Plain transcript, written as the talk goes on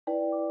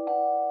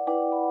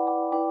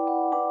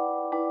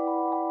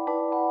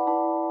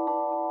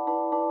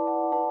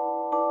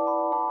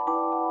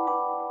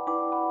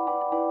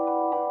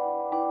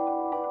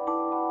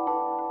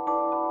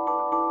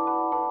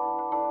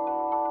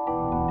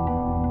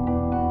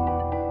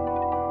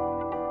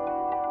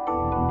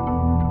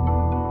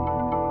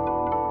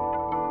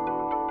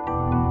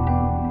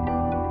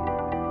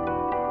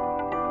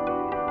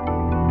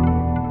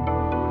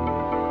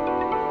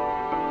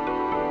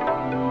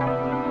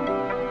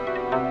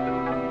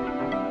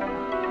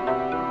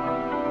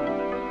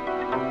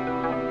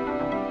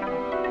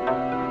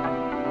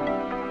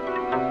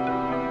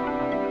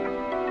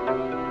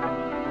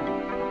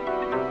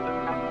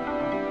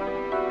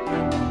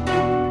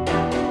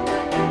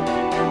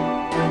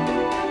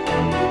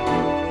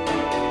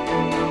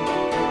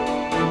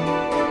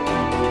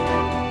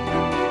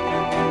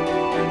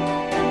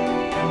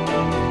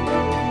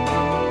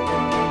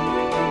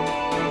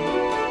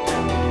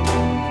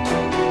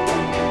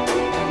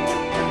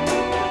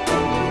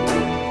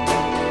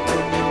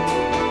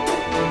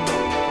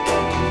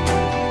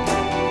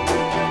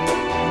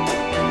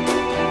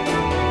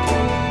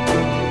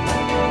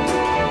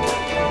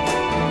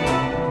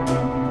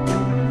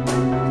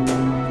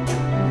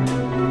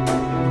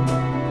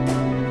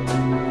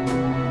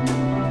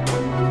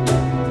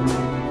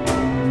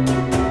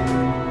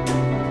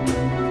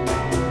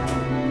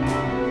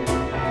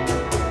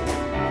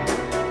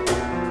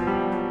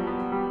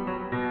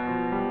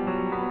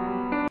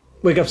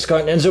Wake up,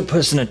 Scott. Enzo put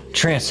us in a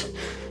trance.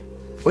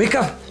 Wake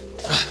up!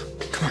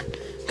 Come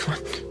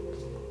on.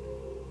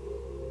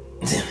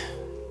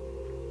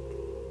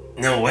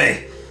 No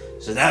way.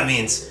 So that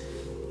means...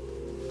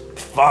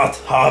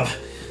 Hob,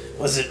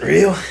 was it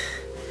real?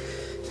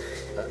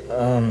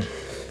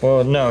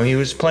 Well, no, he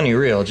was plenty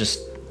real,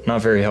 just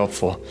not very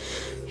helpful.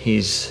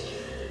 He's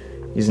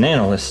an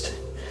analyst.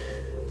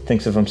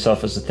 Thinks of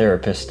himself as a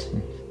therapist.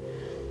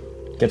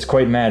 Gets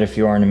quite mad if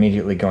you aren't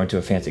immediately going to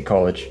a fancy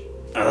college.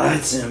 I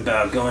lied to him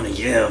about going to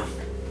Yale.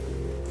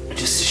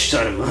 Just to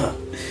shut him up.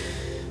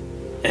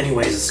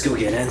 Anyways, let's go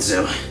get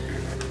Enzo.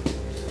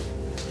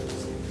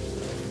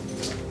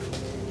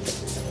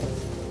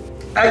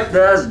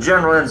 That's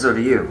General Enzo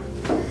to you.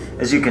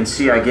 As you can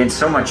see, I gained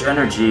so much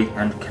energy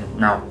and can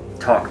now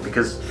talk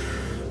because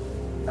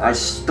I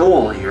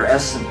stole your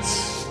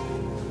essence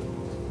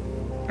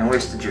and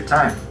wasted your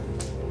time.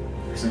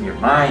 It was in your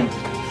mind.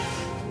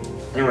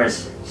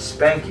 Anyways,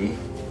 Spanky,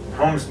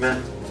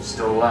 Homesman, is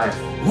still alive.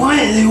 What?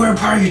 They were a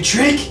part of your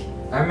trick?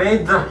 I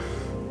made them,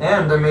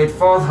 and I made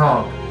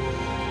Fothog.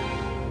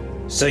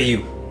 So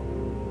you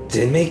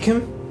did make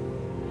him?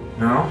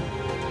 No,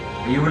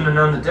 you wouldn't have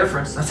known the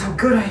difference. That's how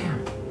good I am.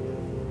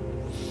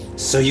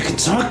 So you can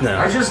talk now?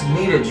 I just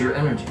needed your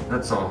energy,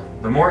 that's all.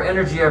 The more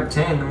energy I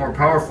obtain, the more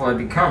powerful I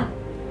become.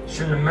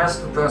 Shouldn't have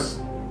messed with us.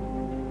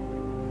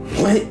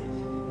 What?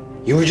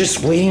 You were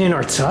just waiting in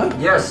our tub?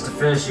 Yes, to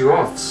finish you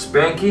off.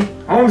 Spanky,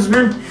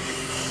 Homesman,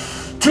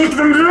 take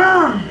them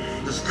down!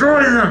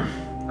 Destroy them!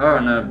 Oh,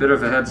 and a bit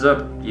of a heads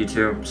up, you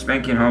two.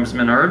 Spanky and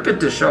Homesman are a bit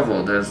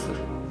disheveled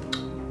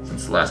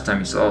since the last time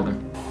you saw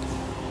them.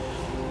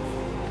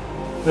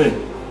 Hey,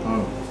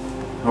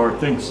 how are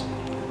things?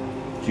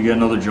 Did you get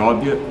another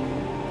job yet?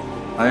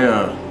 I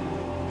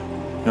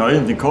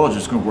didn't think college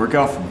was gonna work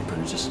out for me, but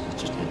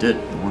it did.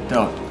 It worked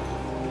out.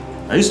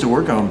 I used to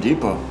work at Home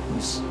Depot.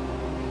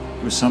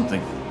 It was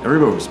something.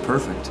 Everybody was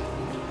perfect.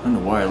 I don't know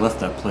why I left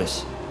that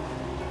place.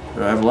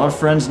 But I have a lot of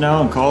friends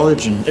now in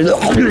college, and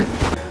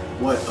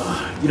What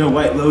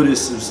White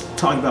Lotus is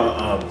talking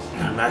about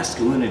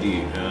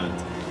masculinity, and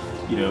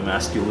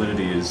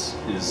masculinity is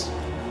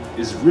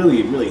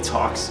really, really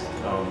toxic.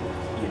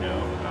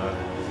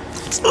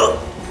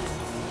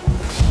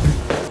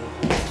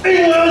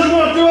 Anyone else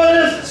want to throw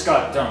this?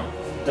 Scott, don't.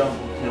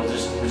 You'll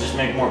just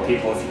make more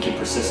people if you keep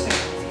persisting.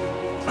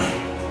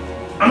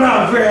 I'm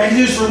not afraid. I can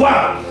do this for a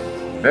while.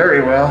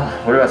 Very well.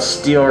 What about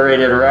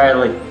steel-rated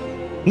Riley?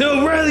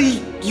 No,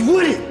 Riley, you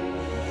wouldn't.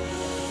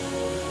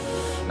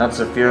 Not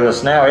so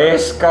fearless now, eh,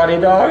 Scotty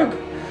dog?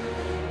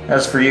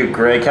 As for you,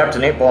 Gray,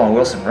 Captain 8-Ball and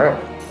Wilson Rowe.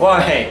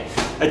 Why,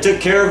 I took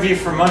care of you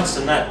for months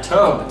in that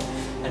tub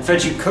and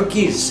fed you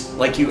cookies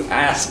like you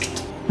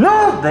asked.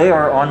 No, they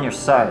are on your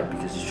side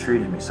because you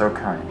treated me so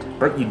kind.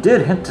 But you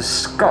did hint to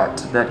Scott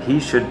that he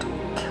should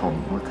kill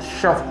me with a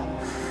shovel.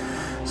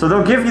 So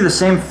they'll give you the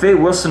same fate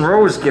Wilson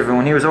Rowe was given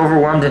when he was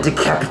overwhelmed and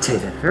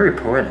decapitated. Very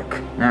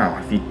poetic. Now,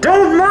 if you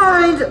don't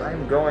mind,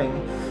 I'm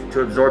going to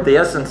absorb the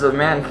essence of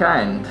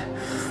mankind,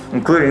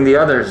 including the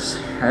others.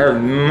 I have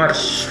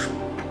much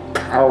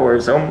power,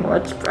 so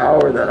much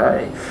power that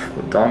I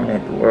will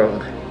dominate the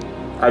world.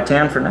 I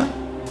tan for now.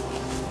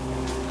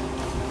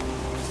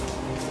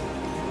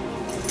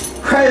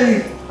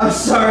 Riley, I'm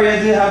sorry I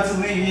did have to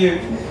leave you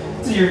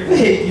to your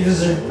fate. You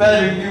deserve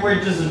better. You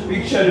weren't just a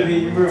big show to me,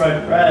 you were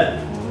my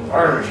friend.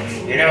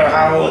 You know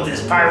how old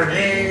this pirate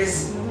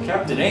is?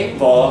 Captain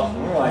 8-Ball.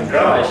 Oh my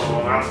gosh.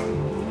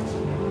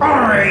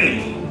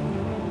 Alrighty.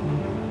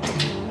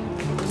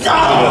 You know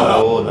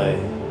how old I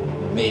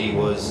made he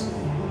was?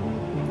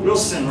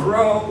 Wilson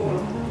Rowe.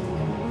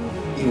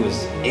 He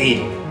was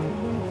 80.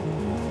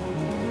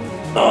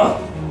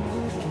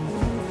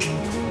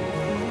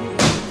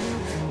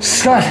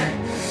 Scott,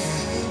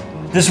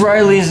 this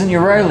Riley isn't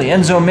your Riley.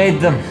 Enzo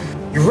made them.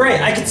 You're right,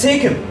 I can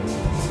take him.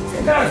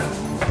 I got him.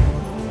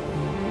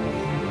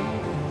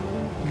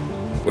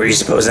 Where do you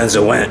suppose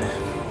Enzo went?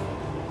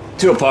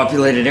 To a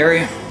populated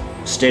area.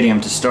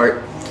 Stadium to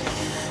start.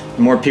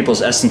 The more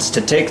people's essence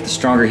to take, the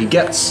stronger he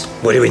gets.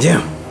 What do we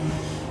do?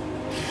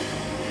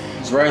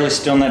 Is Riley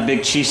still in that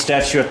big cheese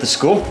statue at the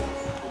school?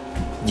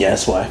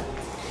 Yes, why?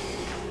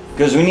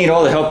 Because we need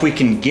all the help we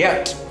can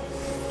get.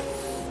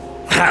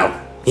 How?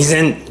 He's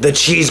in the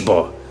cheese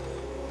ball.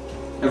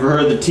 Ever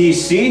heard of the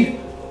TC?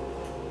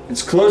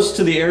 It's close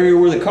to the area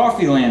where the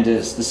coffee land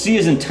is. The sea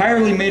is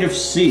entirely made of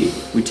sea.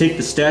 We take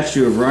the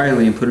statue of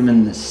Riley and put him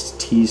in this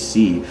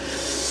TC.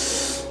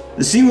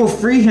 The sea will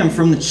free him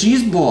from the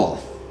cheese ball.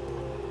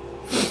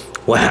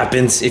 What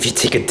happens if you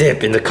take a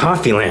dip in the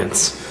coffee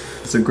lands?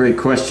 That's a great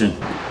question.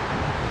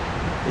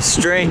 It's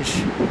strange.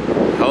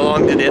 How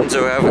long did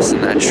Enzo have us in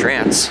that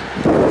trance?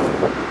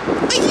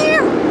 A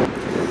year!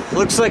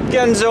 Looks like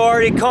Enzo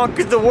already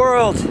conquered the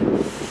world.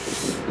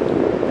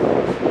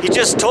 He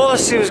just told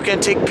us he was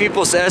gonna take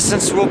people's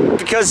essence, well,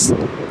 because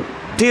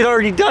he'd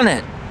already done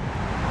it.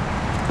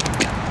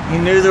 He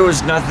knew there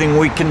was nothing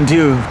we can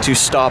do to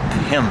stop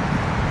him.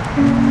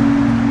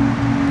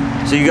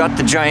 So you got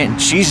the giant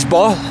cheese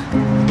ball?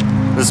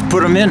 Let's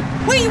put him in.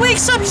 Wait, he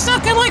wakes up, he's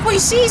not gonna like what he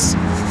sees.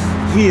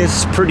 he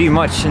is pretty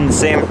much in the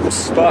same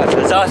spot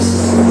as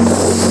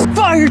us.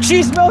 Fire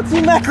cheese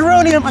melting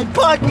macaroni in my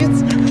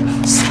pockets!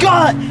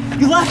 Scott!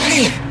 You left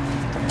me!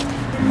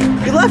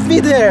 You left me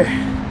there!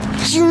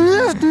 You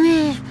left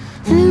me!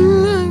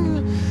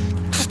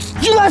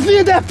 You left me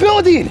in that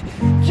building!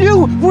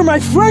 You were my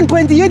friend,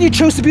 but in the end you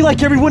chose to be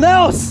like everyone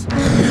else!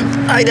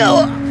 I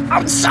know!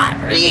 I'm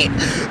sorry!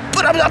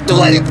 But I'm not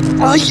letting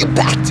you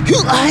back to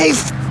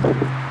life!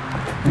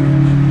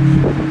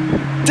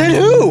 Then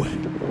who?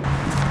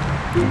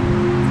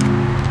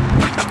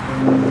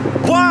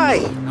 Why?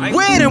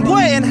 When and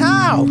what and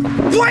how?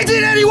 Why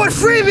didn't anyone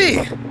free me?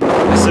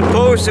 I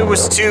suppose it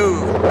was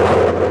too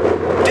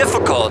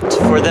difficult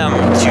for them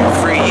to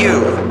free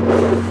you.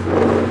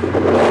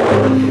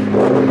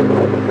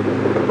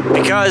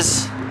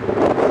 Because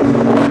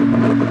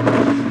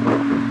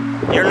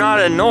you're not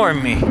a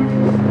normie.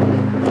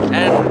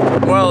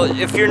 And, well,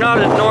 if you're not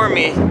a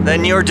normie,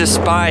 then you're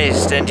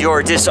despised and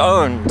you're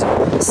disowned.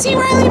 See,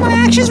 Riley, my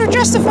actions were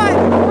justified.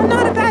 I'm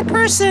not a bad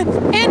person,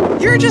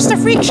 and you're just a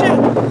freak show.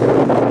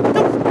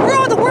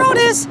 The world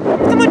is,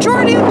 the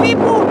majority of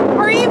people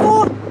are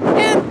evil,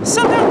 and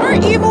some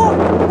aren't evil.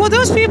 Well,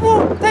 those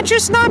people that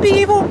choose not be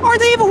evil are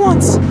the evil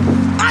ones.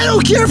 I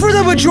don't care for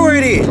the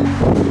majority!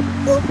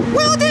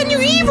 Well, then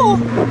you're evil.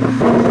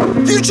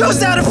 You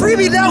chose now to free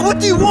me, now what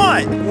do you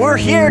want? We're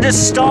here to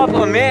stop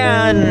a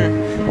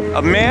man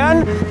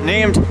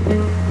named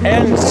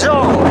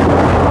Enzo.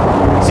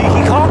 See,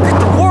 he conquered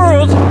the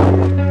world,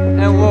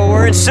 and well,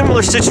 we're in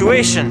similar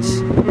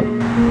situations.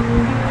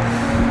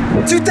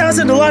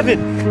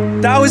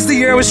 2011, that was the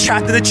year I was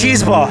trapped in the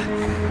cheese ball.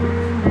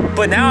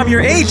 But now I'm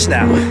your age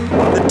now.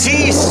 The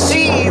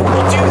TC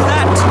will do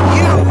that to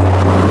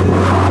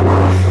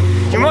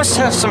you. You must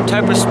have some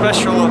type of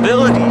special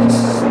abilities.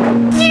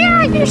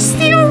 Yeah, you're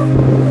still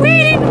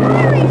waiting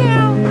right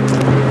now.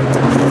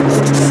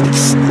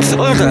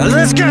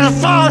 Let's get a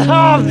phone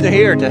home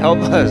here to help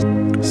us.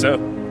 So,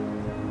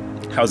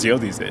 how's Yo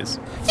these days?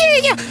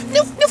 Yeah.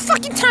 No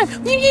fucking time.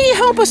 You need to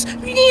help us.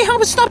 You need to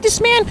help us stop this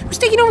man who's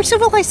taking over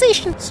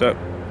civilization. So,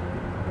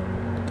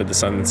 the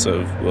descendants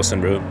of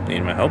Wilson Road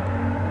need my help?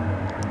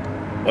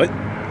 What?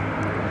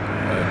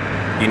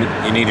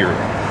 You need your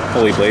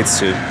holy blades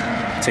to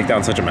take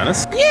down such a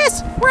menace?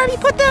 Yes. Where have you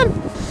put them?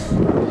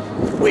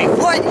 Wait,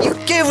 what? You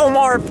gave them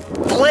our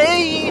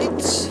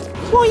blades?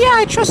 Well, yeah,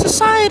 I trust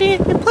society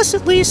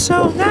implicitly,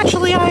 so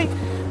naturally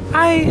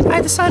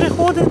I decided to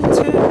hold them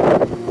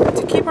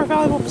to keep our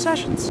valuable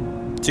possessions.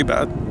 Too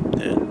bad.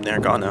 They're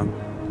gone now.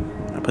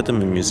 I put them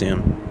in a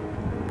museum.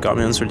 Got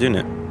millions for doing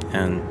it.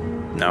 And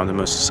now I'm the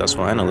most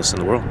successful analyst in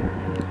the world.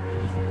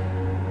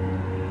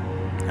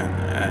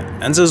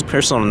 Enzo's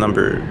personal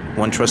number,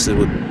 one trusted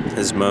with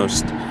his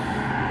most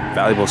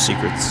valuable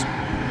secrets.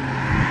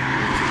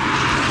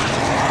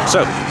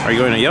 So, are you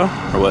going to Yo,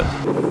 or what?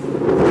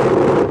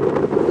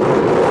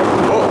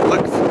 Oh,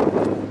 look.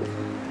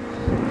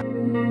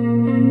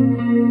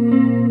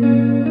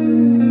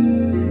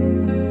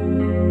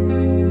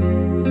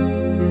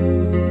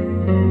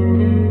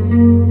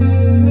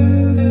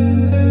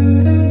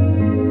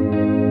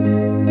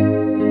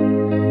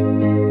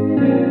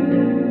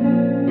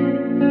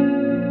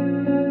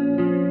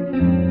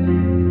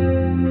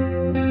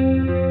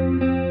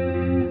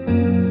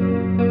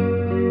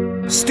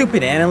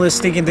 Stupid analysts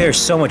thinking there's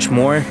so much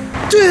more.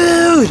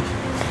 Dude!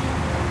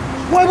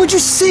 Why would you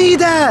say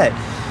that?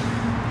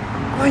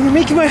 Oh, you're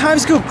making my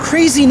hives go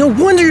crazy. No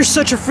wonder you're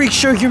such a freak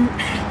show. You're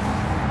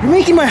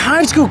making my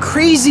hives go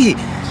crazy.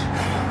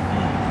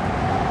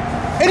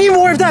 Any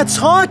more of that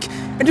talk,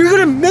 and you're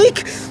gonna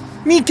make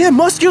me get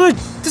muscular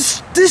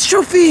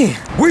dystrophy.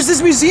 Where's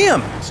this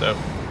museum? So,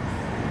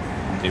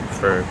 do you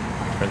prefer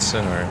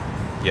Princeton or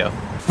Yale?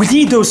 We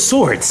need those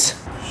swords.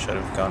 Should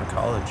have gone to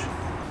college.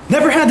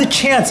 Never had the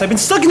chance. I've been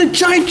stuck in a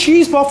giant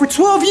cheese ball for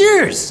 12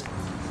 years.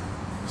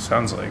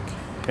 Sounds like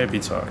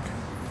hippie talk.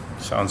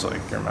 Sounds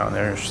like you're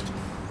malnourished.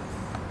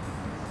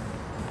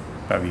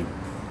 Have you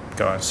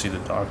gone to see the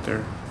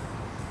doctor?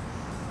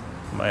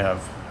 You might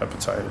have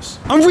hepatitis.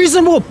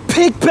 Unreasonable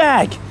pig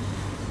bag!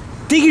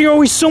 Thinking you're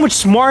always so much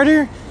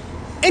smarter?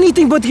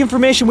 Anything but the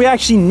information we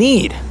actually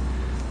need.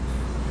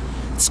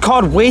 It's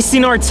called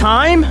wasting our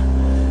time?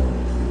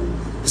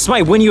 This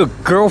might win you a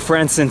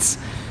girlfriend since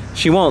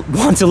she won't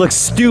want to look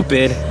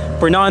stupid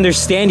for not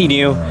understanding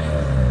you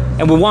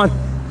and will want to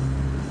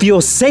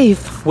feel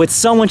safe with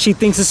someone she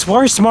thinks is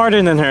far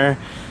smarter than her,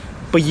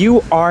 but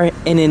you are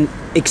an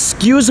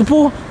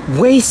inexcusable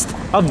waste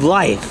of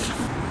life.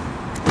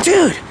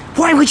 Dude,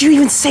 why would you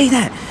even say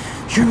that?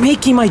 You're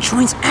making my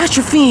joints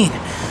atrophying.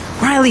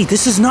 Riley,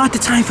 this is not the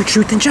time for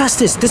truth and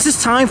justice. This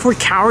is time for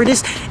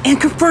cowardice and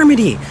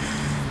conformity.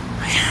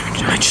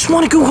 I just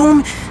want to go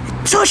home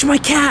and touch my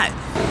cat.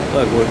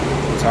 Look,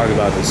 we'll talk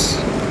about this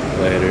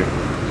later.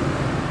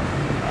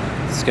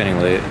 It's getting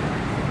late.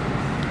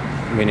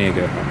 We need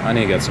to go home. I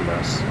need to get some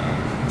rest.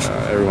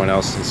 Everyone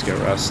else needs to get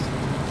rest.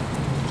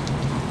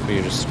 We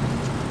can just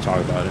talk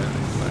about it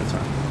another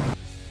time.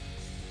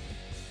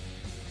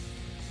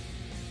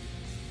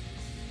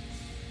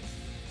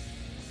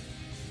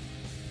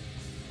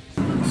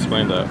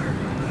 explain that.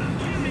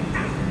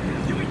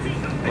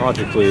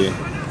 Logically,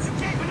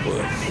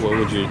 what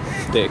would your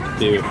dick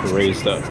do if raised up?